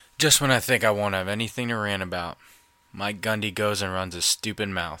Just when I think I won't have anything to rant about, Mike Gundy goes and runs his stupid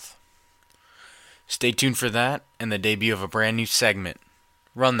mouth. Stay tuned for that and the debut of a brand new segment.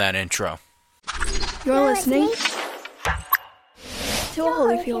 Run that intro. You're listening to a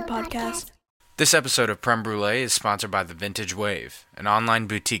Holyfield podcast. This episode of Creme Brulee is sponsored by The Vintage Wave, an online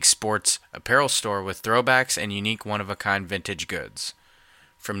boutique sports apparel store with throwbacks and unique one-of-a-kind vintage goods.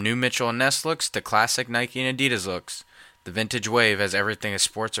 From new Mitchell & Ness looks to classic Nike and Adidas looks, The Vintage Wave has everything a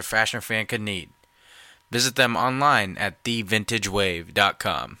sports or fashion fan could need. Visit them online at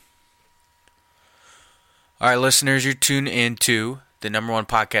thevintagewave.com. Alright, listeners, you're tuned into the number one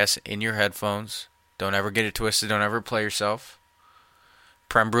podcast in your headphones. Don't ever get it twisted. Don't ever play yourself.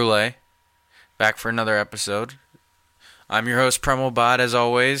 Creme Brulee. Back for another episode. I'm your host, Premal, as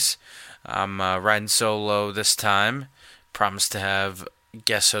always. I'm riding solo this time. Promised to have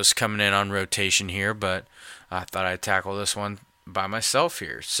guest hosts coming in on rotation here, but I thought I'd tackle this one by myself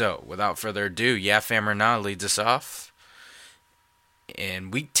here. So, without further ado, Yeah Fam or Nah leads us off in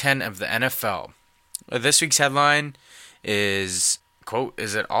Week 10 of the NFL. This week's headline is, quote,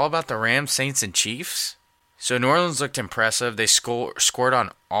 "Is it all about the Rams, Saints, and Chiefs?" So New Orleans looked impressive. They scored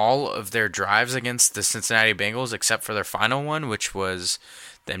on all of their drives against the Cincinnati Bengals except for their final one, which was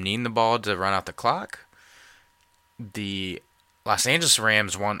them needing the ball to run out the clock. The Los Angeles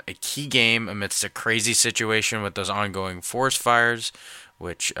Rams won a key game amidst a crazy situation with those ongoing forest fires,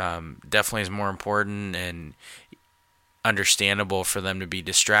 which definitely is more important and understandable for them to be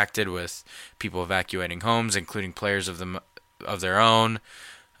distracted with people evacuating homes, including players of their own.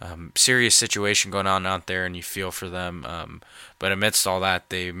 Serious situation going on out there, and you feel for them. But amidst all that,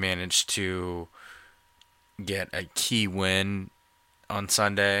 they managed to get a key win on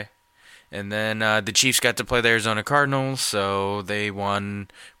Sunday. And then the Chiefs got to play the Arizona Cardinals, so they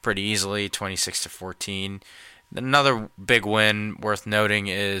won pretty easily, 26-14. Another big win worth noting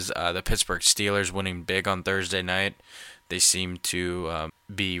is the Pittsburgh Steelers winning big on Thursday night. They seem to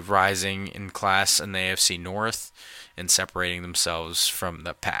be rising in class in the AFC North and separating themselves from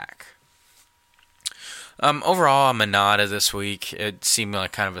the pack. Overall, I'm a nod this week. It seemed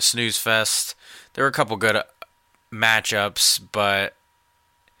like kind of a snooze fest. There were a couple good matchups, but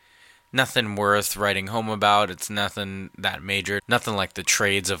nothing worth writing home about. It's nothing that major. Nothing like the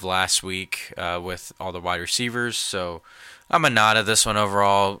trades of last week with all the wide receivers. So I'm a nod at this one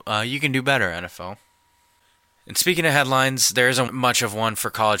overall. You can do better, NFL. And speaking of headlines, there isn't much of one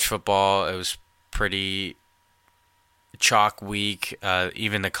for college football. It was pretty chalk week.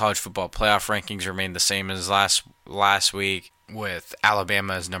 Even the college football playoff rankings remained the same as last week, with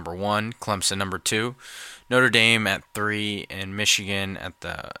Alabama as number 1, Clemson number 2, Notre Dame at 3, and Michigan at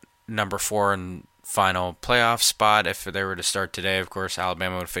the number 4 and final playoff spot. If they were to start today, of course,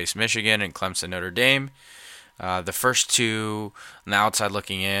 Alabama would face Michigan and Clemson Notre Dame. The first two on the outside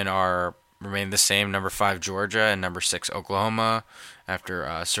looking in remain the same, number 5 Georgia and number 6 Oklahoma,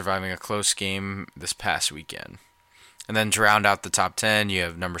 after surviving a close game this past weekend. And then to round out the top 10, you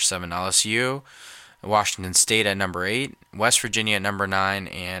have number 7 LSU, Washington State at number 8, West Virginia at number 9,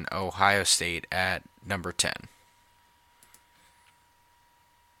 and Ohio State at number 10.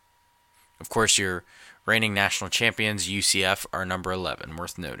 Of course, your reigning national champions, UCF, are number 11,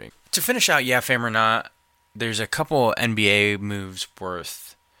 worth noting. To finish out Yeah Fam or Not, there's a couple NBA moves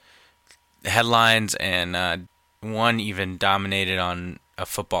worth headlines, and one even dominated on a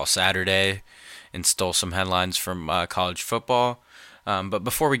football Saturday and stole some headlines from college football. But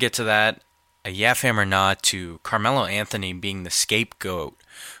before we get to that, a Yeah Fam or Not to Carmelo Anthony being the scapegoat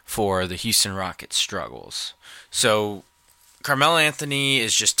for the Houston Rockets' struggles. So Carmelo Anthony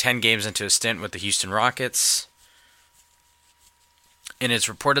is just 10 games into a stint with the Houston Rockets, and it's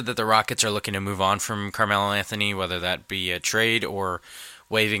reported that the Rockets are looking to move on from Carmelo Anthony, whether that be a trade or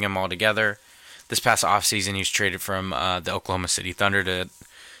waiving him altogether. This past offseason, he was traded from the Oklahoma City Thunder to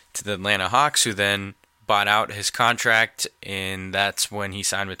the Atlanta Hawks, who then bought out his contract, and that's when he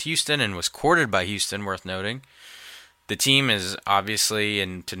signed with Houston and was courted by Houston, worth noting. The team is obviously,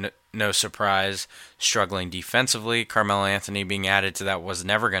 and to no surprise, struggling defensively. Carmelo Anthony being added to that was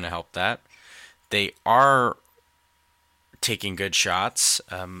never going to help that. They are taking good shots.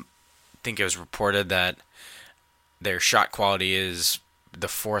 I think it was reported that their shot quality is the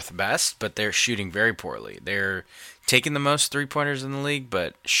 4th best, but they're shooting very poorly. They're taking the most three-pointers in the league,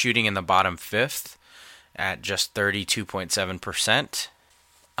 but shooting in the bottom 5th at just 32.7%.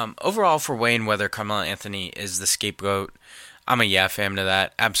 Overall, for weighing whether Carmelo Anthony is the scapegoat, I'm a yeah fam to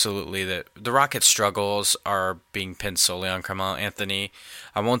that. Absolutely. The Rockets' struggles are being pinned solely on Carmelo Anthony.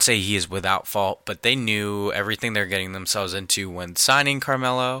 I won't say he is without fault, but they knew everything they're getting themselves into when signing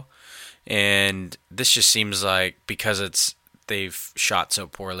Carmelo. And this just seems like, because they've shot so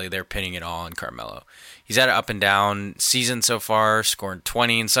poorly. They're pinning it all on Carmelo. He's had an up and down season so far, scoring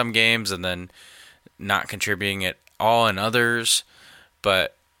 20 in some games and then not contributing at all in others.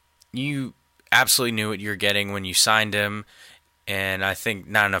 But you absolutely knew what you were getting when you signed him, and I think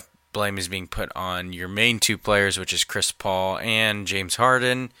not enough blame is being put on your main two players, which is Chris Paul and James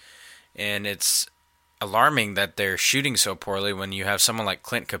Harden, and it's alarming that they're shooting so poorly when you have someone like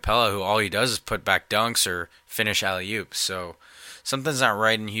Clint Capella who all he does is put back dunks or finish alley-oops. So something's not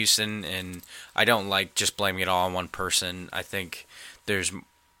right in Houston, and I don't like just blaming it all on one person. I think there's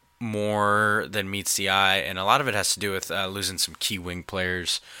more than meets the eye, and a lot of it has to do with losing some key wing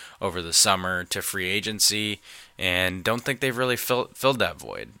players over the summer to free agency, and don't think they've really filled that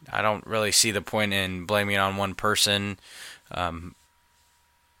void. I don't really see the point in blaming it on one person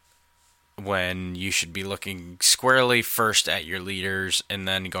when you should be looking squarely first at your leaders and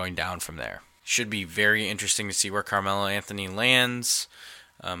then going down from there. Should be very interesting to see where Carmelo Anthony lands.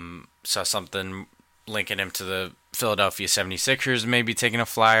 Saw something linking him to the Philadelphia 76ers, maybe taking a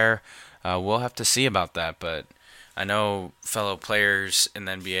flyer. We'll have to see about that, but I know fellow players in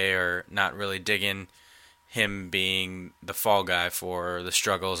the NBA are not really digging him being the fall guy for the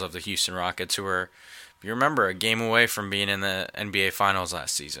struggles of the Houston Rockets, who were, if you remember, a game away from being in the NBA Finals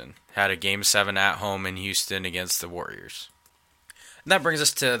last season. Had a Game 7 at home in Houston against the Warriors. And that brings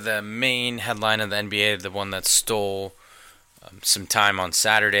us to the main headline of the NBA, the one that stole some time on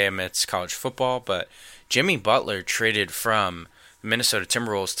Saturday amidst college football, but Jimmy Butler traded from Minnesota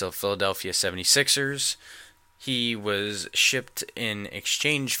Timberwolves to Philadelphia 76ers. He was shipped in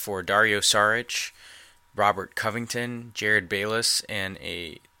exchange for Dario Saric, Robert Covington, Jared Bayless, and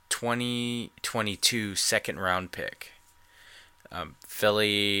a 2022 second-round pick.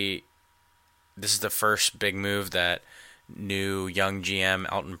 Philly, this is the first big move that new young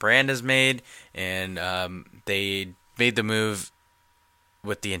GM Elton Brand has made, and they made the move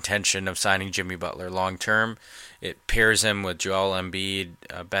with the intention of signing Jimmy Butler long-term. It pairs him with Joel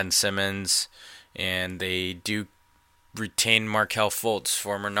Embiid, Ben Simmons, and they do retain Markelle Fultz,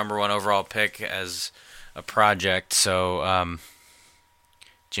 former number 1 overall pick, as a project. So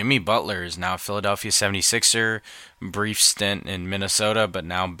Jimmy Butler is now a Philadelphia 76er, brief stint in Minnesota, but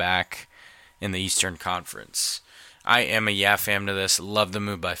now back in the Eastern Conference. I am a fan to this. Love the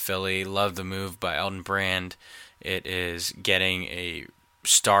move by Philly. Love the move by Elton Brand. It is getting a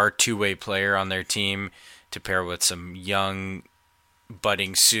star two-way player on their team to pair with some young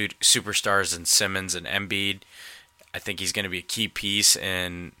budding superstars in Simmons and Embiid. I think he's going to be a key piece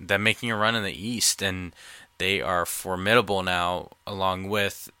in them making a run in the East, and they are formidable now along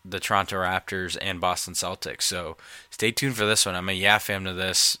with the Toronto Raptors and Boston Celtics. So stay tuned for this one. I'm a fan to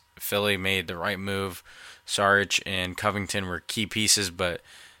this. Philly made the right move. Saric and Covington were key pieces, but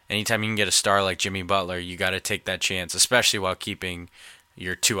anytime you can get a star like Jimmy Butler, you got to take that chance, especially while keeping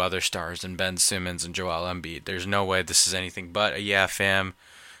your two other stars in Ben Simmons and Joel Embiid. There's no way this is anything but a fam.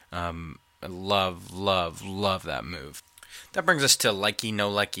 I love that move. That brings us to likey, no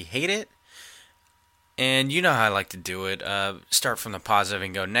likey, hate it. And you know how I like to do it. Start from the positive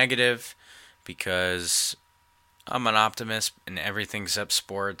and go negative, because I'm an optimist in everything except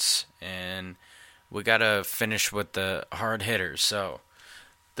sports, and we got to finish with the hard hitters. So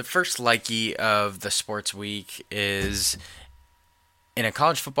the first likey of the sports week is, in a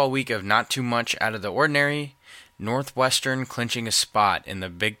college football week of not too much out of the ordinary, Northwestern clinching a spot in the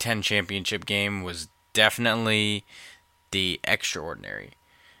Big Ten championship game was definitely the extraordinary.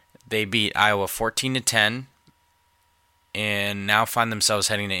 They beat Iowa 14-10 and now find themselves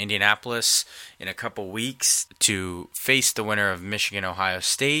heading to Indianapolis in a couple weeks to face the winner of Michigan-Ohio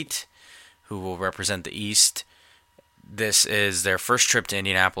State, who will represent the East. This is their first trip to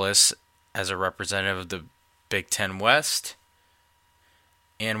Indianapolis as a representative of the Big Ten West.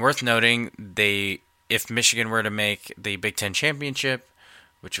 And worth noting, if Michigan were to make the Big Ten championship,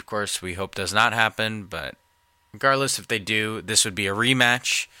 which of course we hope does not happen, but regardless if they do, this would be a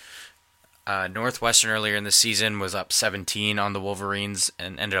rematch. Northwestern earlier in the season was up 17 on the Wolverines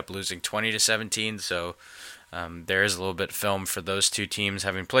and ended up losing 20-17, so there is a little bit of film for those two teams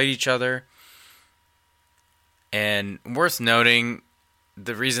having played each other. And worth noting,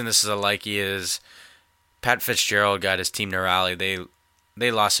 the reason this is a likey is Pat Fitzgerald got his team to rally.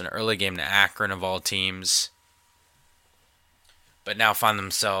 They lost an early game to Akron of all teams, but now find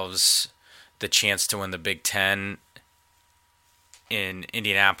themselves the chance to win the Big Ten in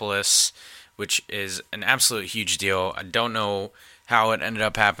Indianapolis, which is an absolute huge deal. I don't know how it ended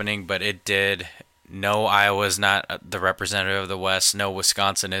up happening, but it did. No, Iowa's not the representative of the West. No,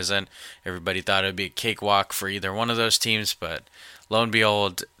 Wisconsin isn't. Everybody thought it would be a cakewalk for either one of those teams, but lo and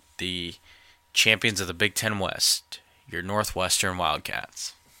behold, the champions of the Big Ten West, your Northwestern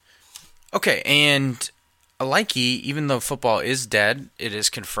Wildcats. Okay, and Likey, even though football is dead, it is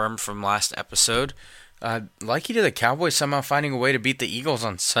confirmed from last episode. Likey to the Cowboys somehow finding a way to beat the Eagles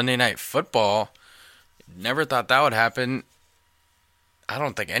on Sunday Night Football. Never thought that would happen. I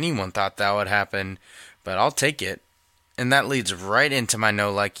don't think anyone thought that would happen, but I'll take it. And that leads right into my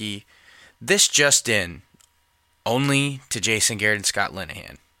no Likey. This just in, only to Jason Garrett and Scott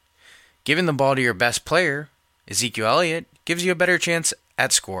Linehan. Giving the ball to your best player, Ezekiel Elliott, gives you a better chance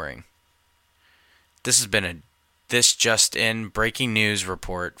at scoring. This has been a This Just In breaking news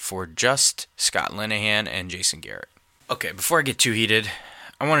report for just Scott Linehan and Jason Garrett. Okay, before I get too heated,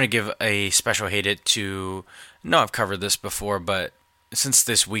 I wanted to give a special hate it to, no, I've covered this before, but since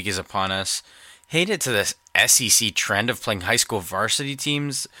this week is upon us, hate it to this SEC trend of playing high school varsity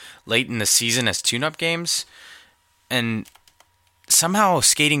teams late in the season as tune-up games, and somehow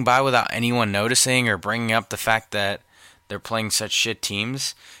skating by without anyone noticing or bringing up the fact that they're playing such shit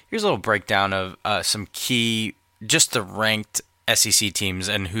teams. Here's a little breakdown of some key, just the ranked SEC teams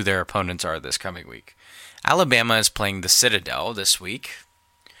and who their opponents are this coming week. Alabama is playing the Citadel this week.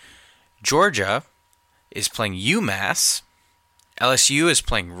 Georgia is playing UMass. LSU is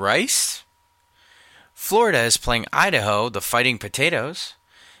playing Rice. Florida is playing Idaho, the Fighting Potatoes.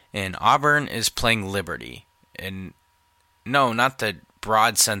 And Auburn is playing Liberty. And no, not the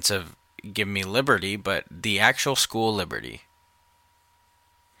broad sense of give me liberty, but the actual school Liberty.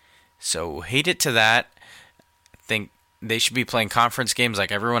 So hate it to that. I think they should be playing conference games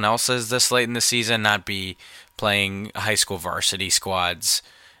like everyone else is this late in the season, not be playing high school varsity squads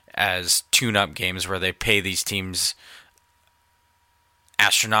as tune-up games where they pay these teams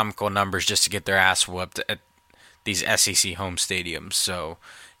astronomical numbers just to get their ass whooped at these SEC home stadiums. So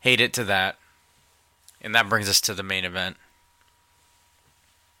hate it to that. And that brings us to the main event.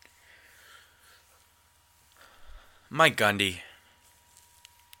 Mike Gundy.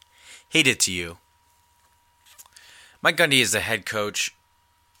 Hate it to you. Mike Gundy is the head coach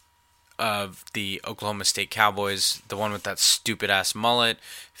of the Oklahoma State Cowboys, the one with that stupid-ass mullet,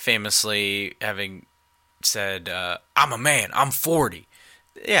 famously having said, I'm a man, I'm 40.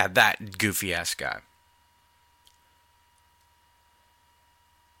 Yeah, that goofy-ass guy.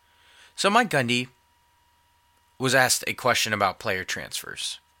 So Mike Gundy was asked a question about player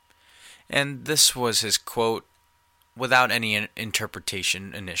transfers. And this was his quote without any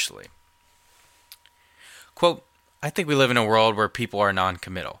interpretation initially. Quote, I think we live in a world where people are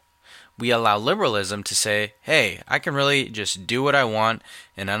non-committal. We allow liberalism to say, hey, I can really just do what I want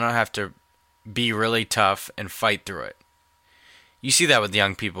and I don't have to be really tough and fight through it. You see that with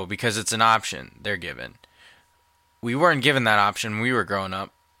young people because it's an option they're given. We weren't given that option when we were growing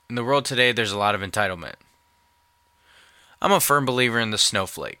up. In the world today, there's a lot of entitlement. I'm a firm believer in the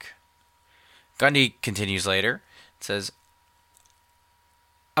snowflake. Gundy continues later. It says,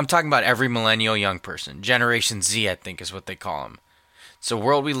 I'm talking about every millennial young person. Generation Z, I think, is what they call them. It's the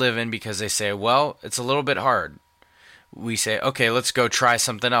world we live in because they say, well, it's a little bit hard. We say, okay, let's go try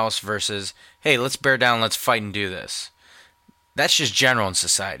something else versus, hey, let's bear down, let's fight and do this. That's just general in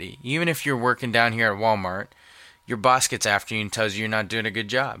society. Even if you're working down here at Walmart, your boss gets after you and tells you you're not doing a good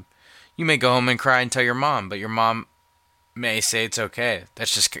job. You may go home and cry and tell your mom, but your mom may say it's okay.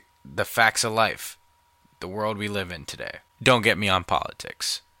 That's just the facts of life. The world we live in today. Don't get me on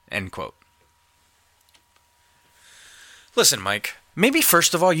politics. End quote. Listen, Mike. Maybe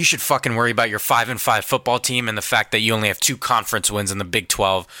first of all, you should fucking worry about your 5-5 football team and the fact that you only have 2 conference wins in the Big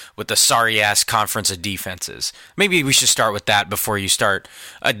 12 with the sorry-ass conference of defenses. Maybe we should start with that before you start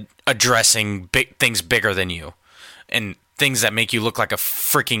addressing things bigger than you and things that make you look like a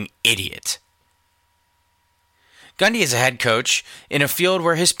freaking idiot. Gundy is a head coach in a field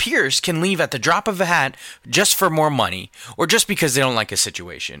where his peers can leave at the drop of a hat just for more money or just because they don't like a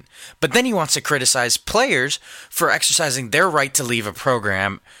situation. But then he wants to criticize players for exercising their right to leave a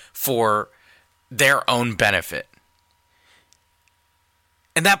program for their own benefit.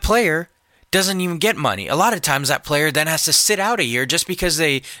 And that player doesn't even get money. A lot of times that player then has to sit out a year just because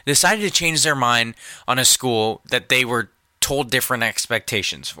they decided to change their mind on a school that they were told different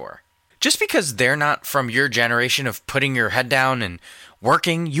expectations for. Just because they're not from your generation of putting your head down and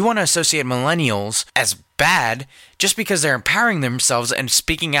working, you want to associate millennials as bad just because they're empowering themselves and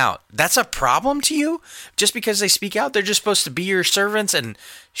speaking out. That's a problem to you? Just because they speak out, they're just supposed to be your servants and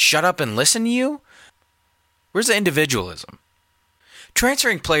shut up and listen to you? Where's the individualism?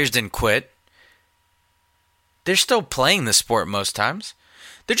 Transferring players didn't quit. They're still playing the sport most times.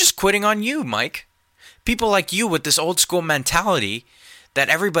 They're just quitting on you, Mike. People like you with this old school mentality that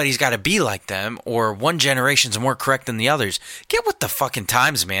everybody's got to be like them or one generation's more correct than the others. Get with the fucking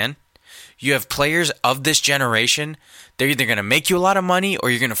times, man. You have players of this generation, they're either going to make you a lot of money or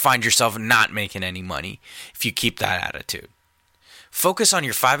you're going to find yourself not making any money if you keep that attitude. Focus on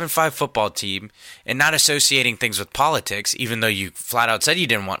your 5-5 football team and not associating things with politics, even though you flat out said you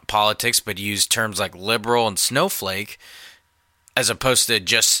didn't want politics, but used terms like liberal and snowflake, as opposed to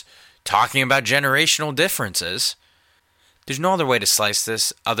just talking about generational differences. There's no other way to slice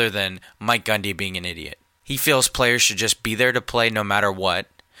this other than Mike Gundy being an idiot. He feels players should just be there to play no matter what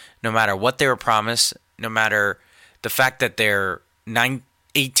they were promised, no matter the fact that they're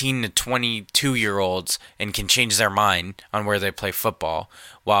 18 to 22-year-olds and can change their mind on where they play football,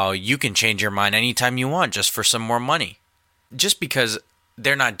 while you can change your mind anytime you want just for some more money. Just because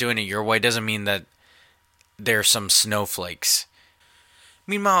they're not doing it your way doesn't mean that they're some snowflakes.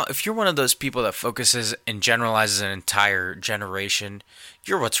 Meanwhile, if you're one of those people that focuses and generalizes an entire generation,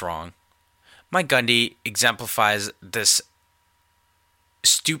 you're what's wrong. Mike Gundy exemplifies this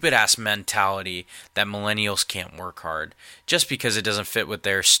stupid-ass mentality that millennials can't work hard just because it doesn't fit with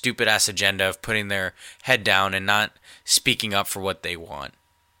their stupid-ass agenda of putting their head down and not speaking up for what they want.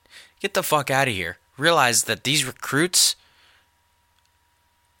 Get the fuck out of here. Realize that these recruits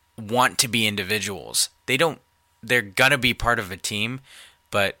want to be individuals. They're gonna be part of a team,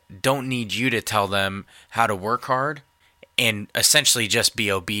 but don't need you to tell them how to work hard and essentially just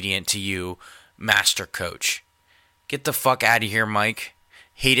be obedient to you, master coach. Get the fuck out of here, Mike.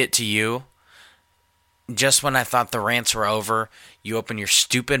 Hate it to you. Just when I thought the rants were over, you open your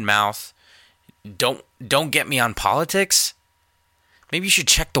stupid mouth. Don't get me on politics. Maybe you should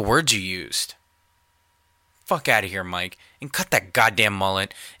check the words you used. Fuck out of here, Mike, and cut that goddamn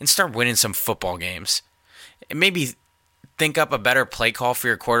mullet and start winning some football games. And maybe think up a better play call for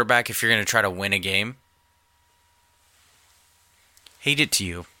your quarterback if you're going to try to win a game. Hate it to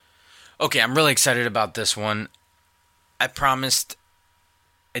you. Okay, I'm really excited about this one. I promised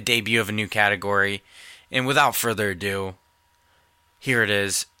a debut of a new category, and without further ado, here it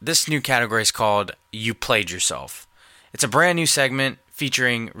is. This new category is called You Played Yourself. It's a brand new segment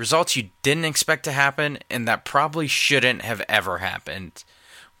featuring results you didn't expect to happen and that probably shouldn't have ever happened.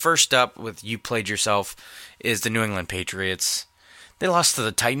 First up with You Played Yourself is the New England Patriots. They lost to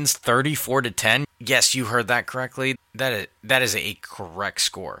the Titans 34-10. Yes, you heard that correctly. That is a correct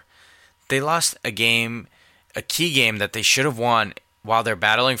score. They lost a key game that they should have won while they're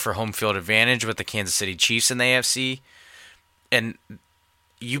battling for home field advantage with the Kansas City Chiefs in the AFC. And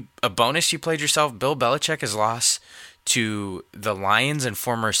a bonus you played yourself, Bill Belichick has lost to the Lions and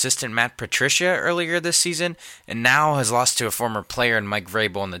former assistant Matt Patricia earlier this season, and now has lost to a former player in Mike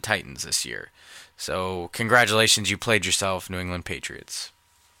Vrabel and the Titans this year. So congratulations, you played yourself, New England Patriots.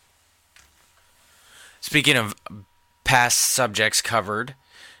 Speaking of past subjects covered,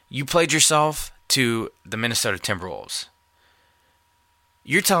 you played yourself to the Minnesota Timberwolves.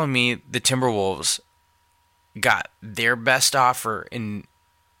 You're telling me the Timberwolves got their best offer in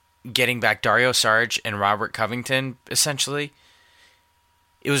getting back Dario Saric and Robert Covington, essentially?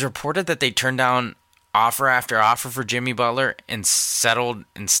 It was reported that they turned down offer after offer for Jimmy Butler and settled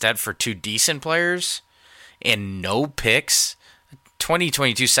instead for two decent players and no picks.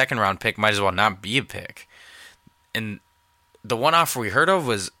 2022 second-round pick might as well not be a pick. And the one offer we heard of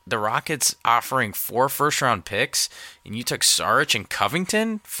was the Rockets offering 4 first-round picks, and you took Saric and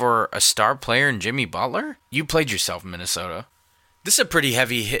Covington for a star player in Jimmy Butler? You played yourself, Minnesota. This is a pretty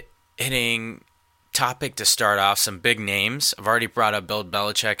hitting topic to start off. Some big names. I've already brought up Bill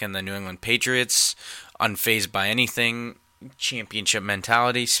Belichick and the New England Patriots, unfazed by anything, championship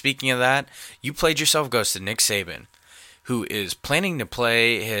mentality. Speaking of that, you played yourself goes to Nick Saban, who is planning to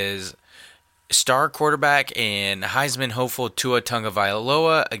play his star quarterback and Heisman hopeful Tua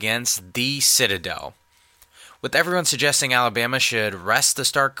Tagovailoa against the Citadel. With everyone suggesting Alabama should rest the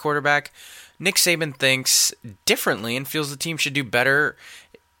star quarterback, Nick Saban thinks differently and feels the team should do better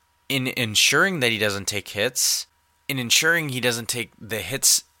in ensuring that he doesn't take hits, in ensuring he doesn't take the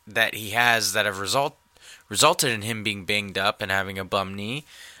hits that he has that have resulted in him being banged up and having a bum knee.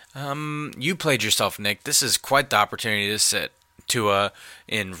 You played yourself, Nick. This is quite the opportunity to sit Tua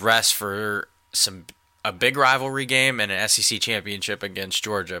in rest for a big rivalry game and an SEC championship against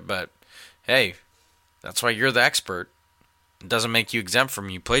Georgia. But hey, that's why you're the expert. It doesn't make you exempt from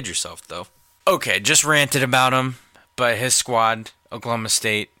you played yourself, though. Okay, just ranted about him, but his squad, Oklahoma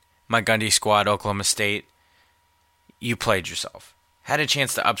State, my Gundy squad, Oklahoma State, you played yourself. Had a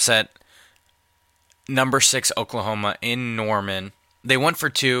chance to upset number 6 Oklahoma in Norman. They went for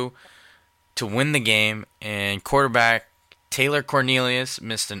 2 to win the game, and quarterback Taylor Cornelius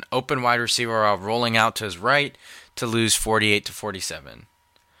missed an open wide receiver while rolling out to his right to lose 48-47.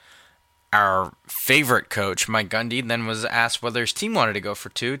 Our favorite coach, Mike Gundy, then was asked whether his team wanted to go for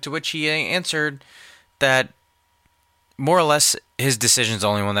 2, to which he answered that more or less his decision is the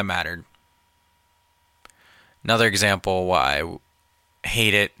only one that mattered. Another example why I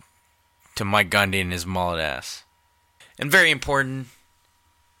hate it to Mike Gundy and his mullet ass. And very important,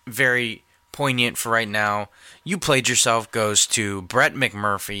 very poignant for right now, You Played Yourself goes to Brett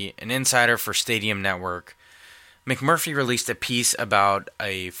McMurphy, an insider for Stadium Network. McMurphy released a piece about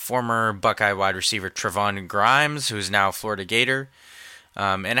a former Buckeye wide receiver, Trevon Grimes, who is now a Florida Gator,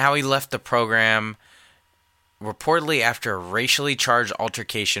 and how he left the program reportedly after a racially charged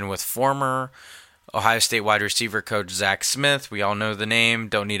altercation with former Ohio State wide receiver coach Zach Smith. We all know the name,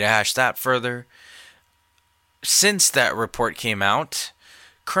 don't need to hash that further. Since that report came out,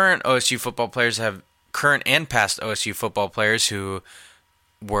 current and past OSU football players who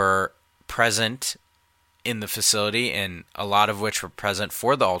were present in the facility, and a lot of which were present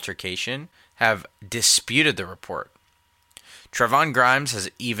for the altercation, have disputed the report. Trevon Grimes has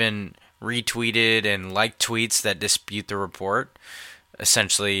even retweeted and liked tweets that dispute the report,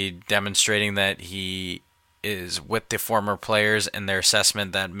 essentially demonstrating that he is with the former players and their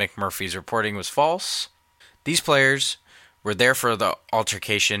assessment that McMurphy's reporting was false. These players were there for the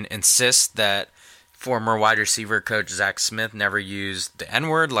altercation, insist that former wide receiver coach Zach Smith never used the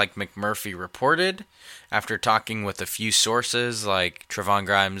N-word like McMurphy reported, after talking with a few sources like Trevon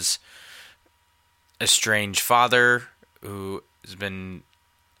Grimes' estranged father, who has been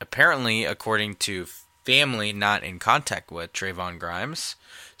apparently, according to family, not in contact with Trevon Grimes,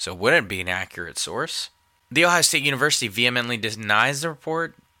 so wouldn't be an accurate source. The Ohio State University vehemently denies the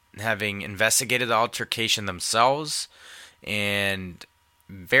report, having investigated the altercation themselves, and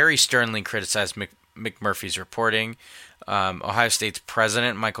very sternly criticized McMurphy's reporting. Ohio State's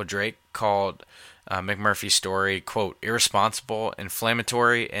president, Michael Drake, called McMurphy's story, quote, irresponsible,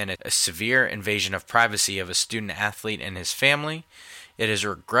 inflammatory, and a severe invasion of privacy of a student-athlete and his family. It is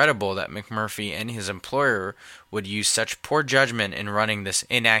regrettable that McMurphy and his employer would use such poor judgment in running this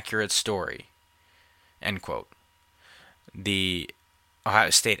inaccurate story, end quote. The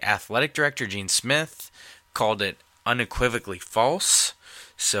Ohio State athletic director, Gene Smith, called it unequivocally false.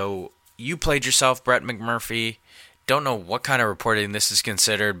 So you played yourself, Brett McMurphy. Don't know what kind of reporting this is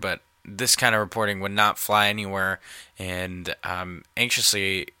considered, but this kind of reporting would not fly anywhere, and I'm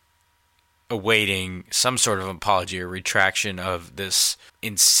anxiously awaiting some sort of apology or retraction of this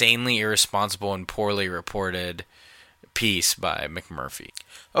insanely irresponsible and poorly reported piece by McMurphy.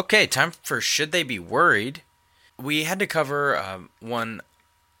 Okay, time for Should They Be Worried? We had to cover one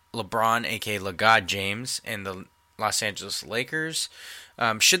LeBron, aka LeGod James, and the Los Angeles Lakers.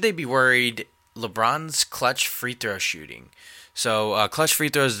 Should they be worried? LeBron's clutch free throw shooting. So clutch free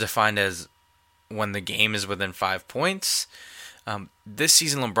throw is defined as when the game is within 5 points. This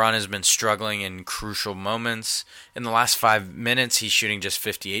season, LeBron has been struggling in crucial moments. In the last 5 minutes, he's shooting just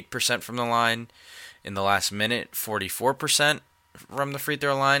 58% from the line. In the last minute, 44% from the free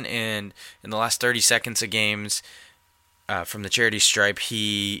throw line. And in the last 30 seconds of games, from the charity stripe,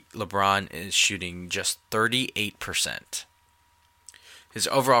 LeBron is shooting just 38%. His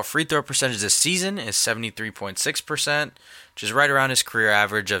overall free throw percentage this season is 73.6%, which is right around his career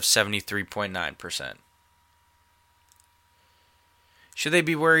average of 73.9%. Should they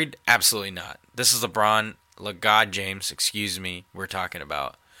be worried? Absolutely not. This is LeGod James, we're talking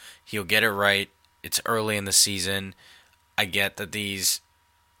about. He'll get it right. It's early in the season. I get that these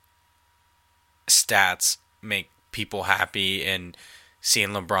stats make people happy, and seeing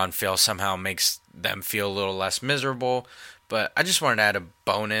LeBron fail somehow makes them feel a little less miserable. But I just wanted to add a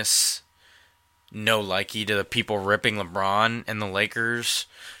bonus no-likey to the people ripping LeBron and the Lakers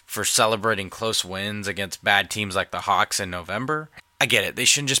for celebrating close wins against bad teams like the Hawks in November. I get it. They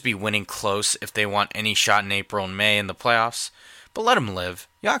shouldn't just be winning close if they want any shot in April and May in the playoffs. But let them live.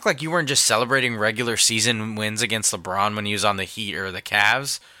 You act like you weren't just celebrating regular season wins against LeBron when he was on the Heat or the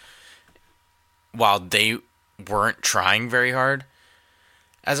Cavs while they weren't trying very hard.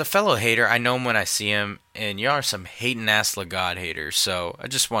 As a fellow hater, I know him when I see him, and y'all are some hating-ass LeGod haters, so I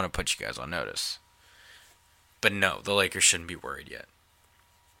just want to put you guys on notice. But no, the Lakers shouldn't be worried yet.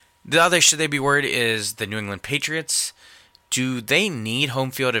 The other should they be worried is the New England Patriots. Do they need home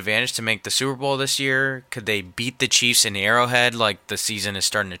field advantage to make the Super Bowl this year? Could they beat the Chiefs in Arrowhead like the season is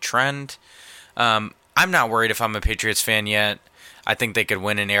starting to trend? I'm not worried if I'm a Patriots fan yet. I think they could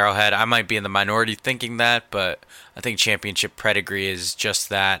win in Arrowhead. I might be in the minority thinking that, but I think championship pedigree is just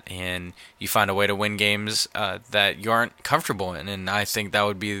that, and you find a way to win games that you aren't comfortable in, and I think that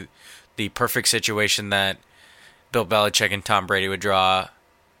would be the perfect situation that Bill Belichick and Tom Brady would draw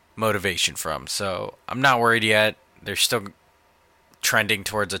motivation from. So I'm not worried yet. There's still trending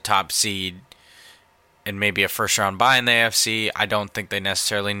towards a top seed and maybe a first-round bye in the AFC. I don't think they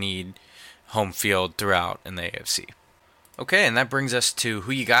necessarily need home field throughout in the AFC. Okay, and that brings us to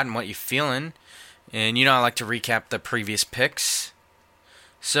who you got and what you feeling. And I like to recap the previous picks.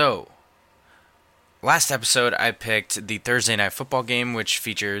 So, last episode I picked the Thursday night football game, which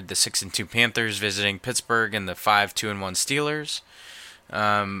featured the 6-2 Panthers visiting Pittsburgh and the 5-2-1 Steelers.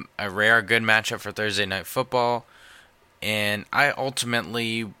 A rare good matchup for Thursday night football. And I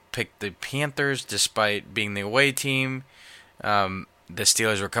ultimately picked the Panthers despite being the away team. The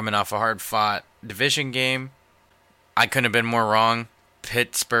Steelers were coming off a hard-fought division game. I couldn't have been more wrong.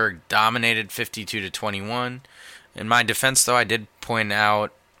 Pittsburgh dominated 52-21. In my defense, though, I did point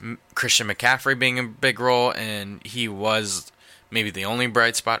out Christian McCaffrey being a big role, and he was maybe the only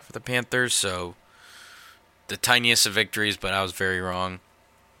bright spot for the Panthers, so the tiniest of victories, but I was very wrong.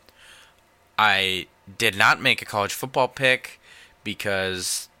 I did not make a college football pick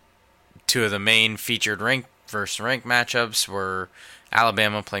because two of the main featured ranked versus ranked matchups were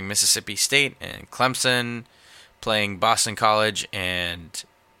Alabama playing Mississippi State and Clemson playing Boston College, and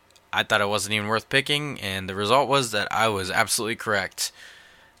I thought it wasn't even worth picking, and the result was that I was absolutely correct.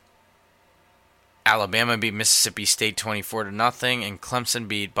 Alabama beat Mississippi State 24-0, and Clemson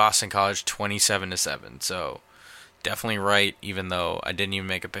beat Boston College 27-7. So definitely right, even though I didn't even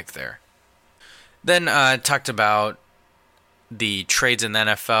make a pick there. Then I talked about the trades in the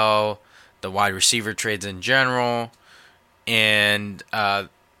NFL, the wide receiver trades in general, and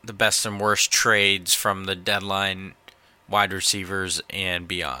the best and worst trades from the deadline, wide receivers and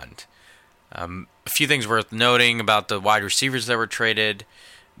beyond. A few things worth noting about the wide receivers that were traded.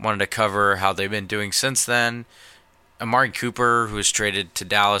 Wanted to cover how they've been doing since then. Amari Cooper, who was traded to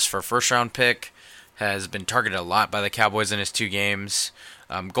Dallas for a first-round pick, has been targeted a lot by the Cowboys in his 2 games.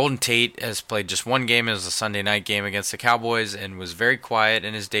 Golden Tate has played just 1 game. It was a Sunday night game against the Cowboys and was very quiet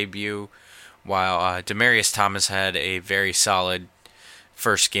in his debut, while Demaryius Thomas had a very solid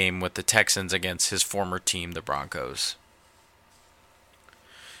first game with the Texans against his former team, the Broncos.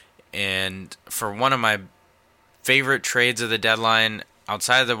 And for one of my favorite trades of the deadline,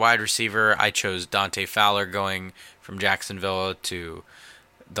 outside of the wide receiver, I chose Dante Fowler going from Jacksonville to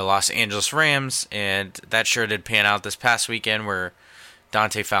the Los Angeles Rams, and that sure did pan out this past weekend where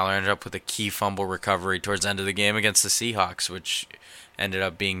Dante Fowler ended up with a key fumble recovery towards the end of the game against the Seahawks, which ended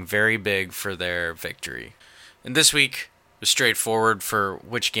up being very big for their victory. And this week was straightforward for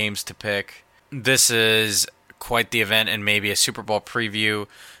which games to pick. This is quite the event and maybe a Super Bowl preview.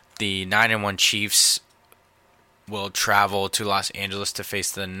 The 9-1 Chiefs will travel to Los Angeles to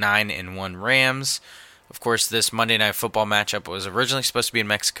face the 9-1 Rams. Of course, this Monday Night Football matchup was originally supposed to be in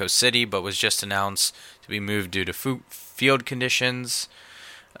Mexico City, but was just announced to be moved due to field conditions.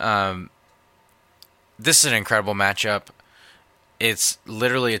 This is an incredible matchup. It's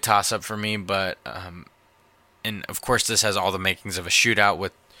literally a toss-up for me, but and of course this has all the makings of a shootout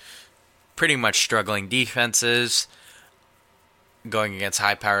with pretty much struggling defenses going against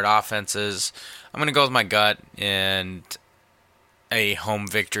high-powered offenses. I'm going to go with my gut and a home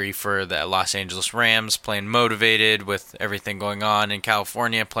victory for the Los Angeles Rams, playing motivated with everything going on in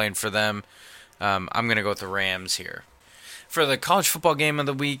California, playing for them. I'm going to go with the Rams here. For the college football game of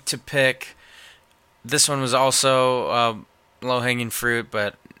the week to pick, this one was also low-hanging fruit,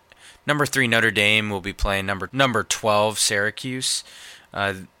 but number 3 Notre Dame will be playing number 12 Syracuse.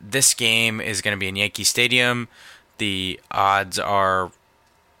 This game is going to be in Yankee Stadium. The odds are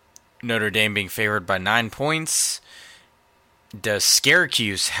Notre Dame being favored by 9 points. Does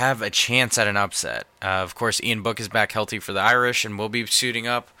Syracuse have a chance at an upset? Of course, Ian Book is back healthy for the Irish and will be suiting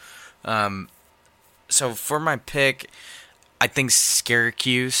up. So for my pick, I think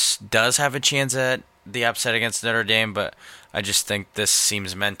Syracuse does have a chance at the upset against Notre Dame, but I just think this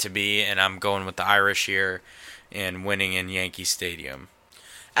seems meant to be, and I'm going with the Irish here and winning in Yankee Stadium.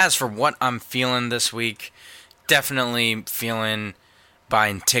 As for what I'm feeling this week, definitely feeling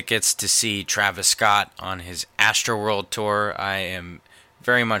buying tickets to see Travis Scott on his Astroworld tour. I am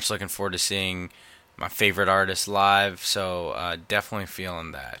very much looking forward to seeing my favorite artist live, so definitely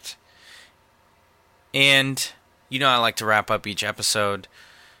feeling that. And I like to wrap up each episode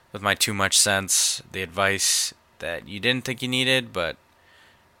with my too much sense, the advice that you didn't think you needed, but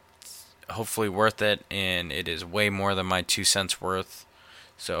hopefully worth it, and it is way more than my 2 cents worth.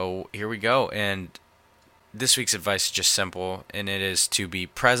 So here we go, and this week's advice is just simple, and it is to be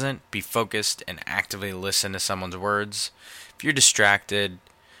present, be focused, and actively listen to someone's words. If you're distracted,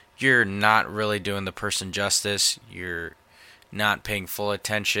 you're not really doing the person justice, you're not paying full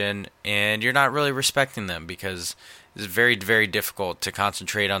attention, and you're not really respecting them, because it's very, very difficult to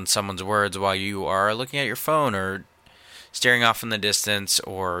concentrate on someone's words while you are looking at your phone or staring off in the distance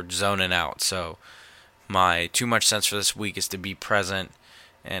or zoning out. So my too much sense for this week is to be present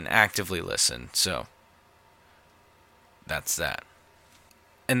and actively listen. So that's that.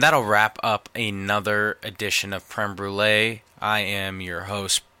 And that'll wrap up another edition of Prem Brulee. I am your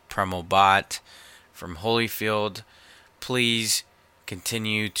host, Premal from Holyfield. Please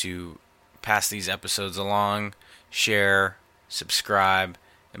continue to pass these episodes along, share, subscribe,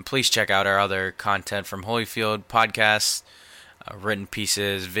 and please check out our other content from Holyfield, podcasts, written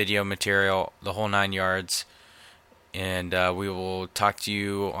pieces, video material, the whole 9 yards. And we will talk to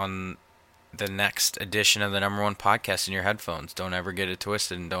you on the next edition of the number one podcast in your headphones. Don't ever get it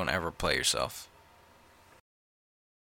twisted and don't ever play yourself.